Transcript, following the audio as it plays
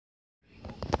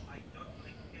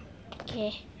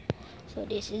Okay, so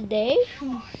this is day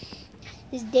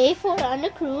 4 on the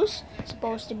cruise.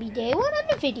 Supposed to be day 1 on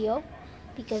the video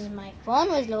because my phone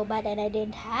was low bat and I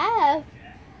didn't have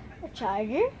a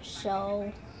charger. So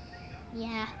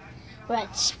yeah, we're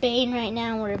at Spain right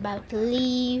now. We're about to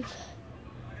leave.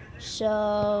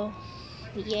 So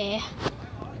yeah,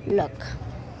 look,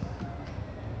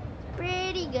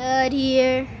 pretty good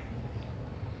here.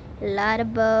 A lot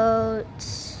of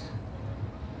boats.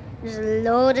 There's a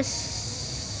load of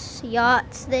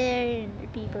yachts there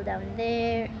and people down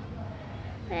there.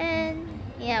 And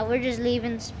yeah, we're just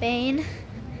leaving Spain.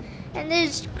 And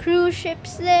there's cruise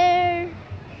ships there.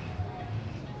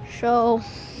 So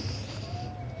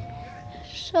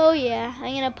yeah,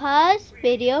 I'm gonna pause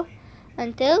video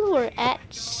until we're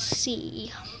at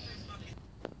sea.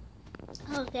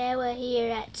 Okay, we're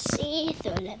here at sea, so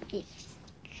let me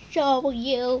show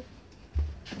you.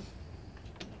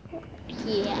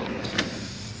 Yeah,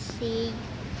 see.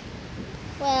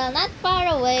 Well, not far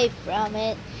away from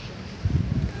it.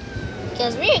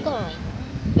 Because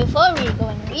before we were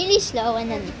going really slow, and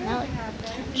then now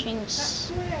it's catching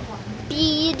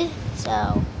speed.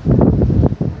 So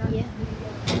yeah,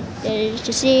 there's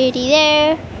the city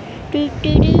there.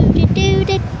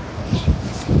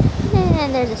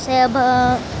 And there's a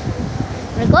sailboat.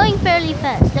 We're going fairly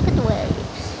fast. Look at the waves.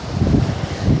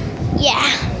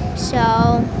 Yeah. So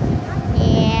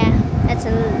yeah,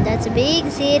 that's a big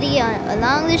city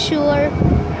along the shore.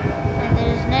 And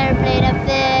there's an airplane up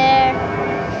there.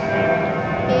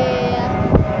 Yeah.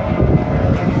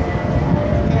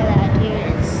 Still out here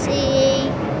at sea.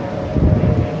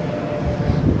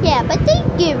 Yeah, but they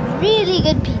give really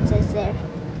good pizzas there.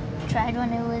 Tried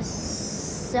one, it was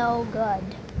so good.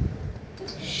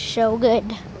 So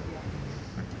good.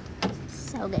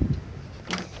 So good.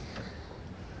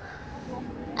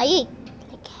 I ate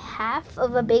like half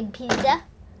of a big pizza.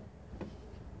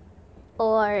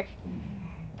 Or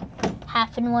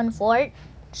half and 1/4.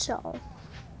 So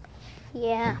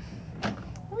yeah. It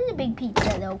was a big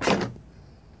pizza though.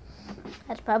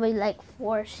 That's probably like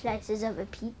 4 slices of a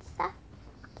pizza.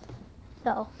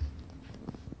 So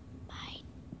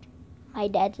my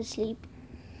dad's asleep.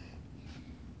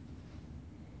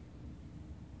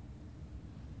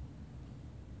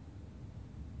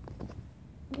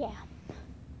 Yeah.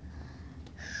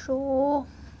 So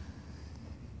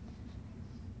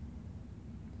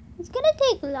it's gonna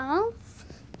take long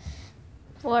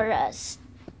for us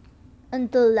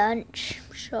until lunch.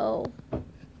 So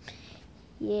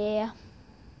yeah,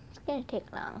 it's gonna take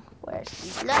long for us to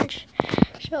eat lunch.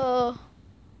 So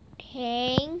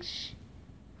thanks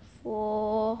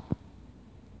for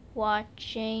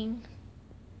watching.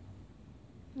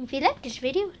 If you like this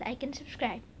video, like and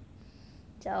subscribe.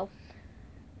 So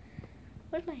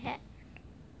where's my hat?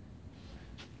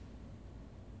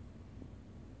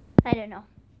 I don't know.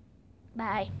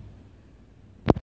 Bye.